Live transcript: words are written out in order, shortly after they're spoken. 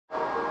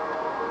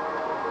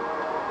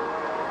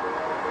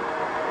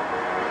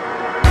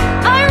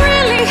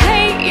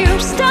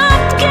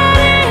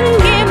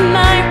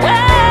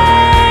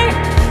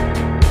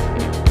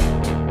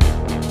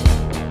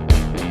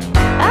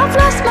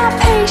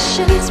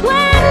questions. When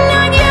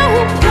are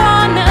you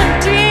gonna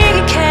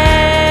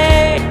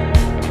decay?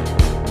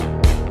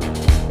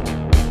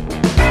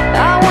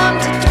 I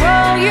want to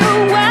throw you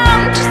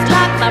out just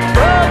like my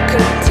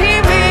broken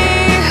TV.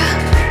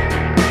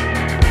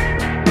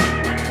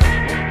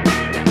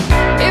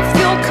 If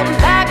you'll come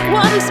back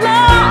once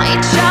more,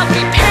 it shall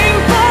be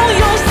painful,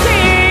 you'll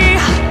see.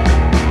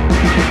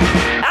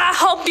 I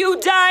hope you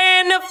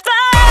die in a fire.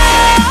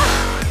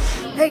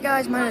 Hey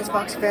guys, my name is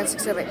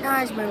FoxyFan678.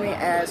 My name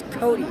as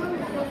Cody.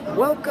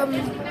 Welcome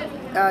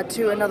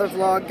to another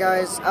vlog,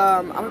 guys.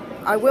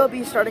 I will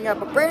be starting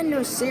up a brand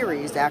new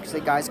series,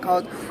 actually, guys,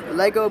 called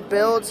Lego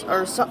Builds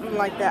or something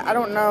like that. I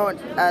don't know,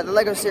 the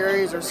Lego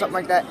series or something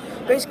like that.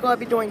 Basically, I'll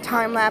be doing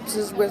time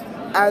lapses with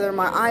either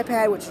my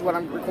iPad, which is what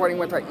I'm recording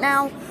with right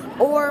now,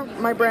 or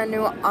my brand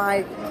new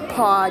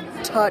iPod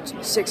Touch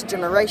 6th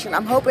generation.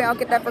 I'm hoping I'll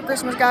get that for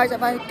Christmas, guys.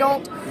 If I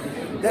don't,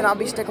 then I'll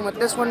be sticking with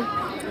this one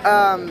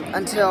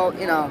until,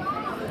 you know,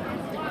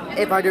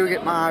 if I do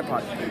get my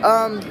iPod.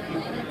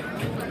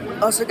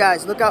 Also,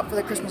 guys, look out for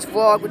the Christmas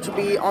vlog, which will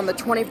be on the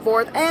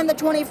 24th and the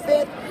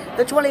 25th.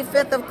 The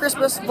 25th of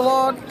Christmas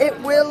vlog, it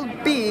will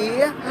be...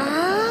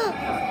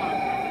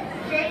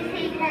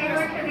 JC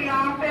Taylor to the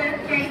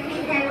office.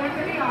 JC Taylor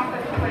to the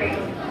office,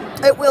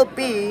 please. It will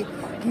be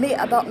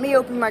about me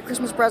opening my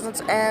Christmas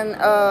presents, and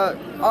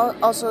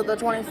also the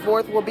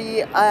 24th will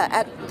be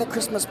at the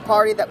Christmas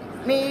party that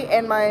me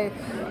and my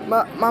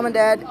mom and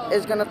dad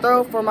is gonna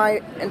throw for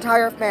my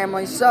entire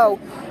family. So,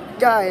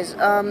 guys,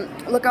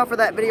 look out for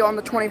that video on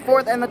the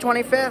 24th and the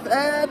 25th,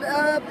 and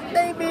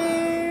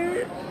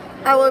maybe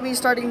I will be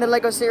starting the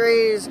Lego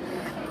series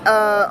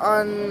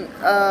on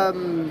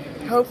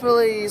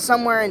hopefully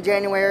somewhere in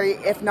January,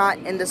 if not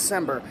in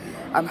December.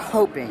 I'm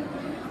hoping.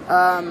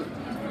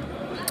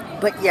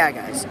 But yeah,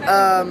 guys,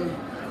 I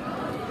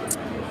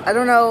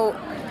don't know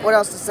what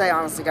else to say,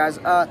 honestly, guys.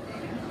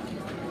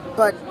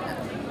 But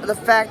the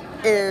fact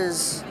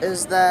is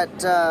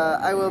that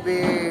I will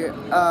be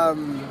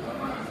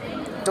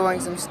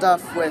doing some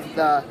stuff with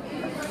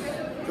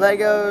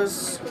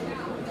Legos,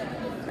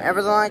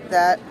 everything like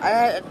that.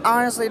 I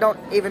honestly don't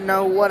even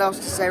know what else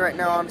to say right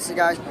now, honestly,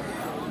 guys.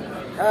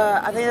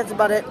 I think that's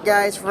about it,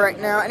 guys, for right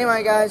now.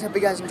 Anyway, guys, hope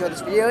you guys enjoyed this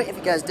video. If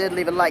you guys did,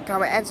 leave a like,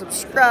 comment, and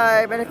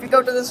subscribe. And if you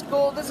go to the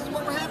school, this is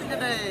what we're having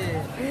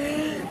today.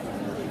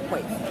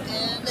 Wait,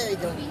 and there you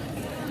go.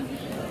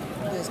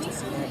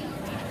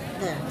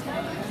 There.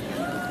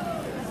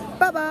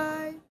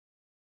 Bye-bye.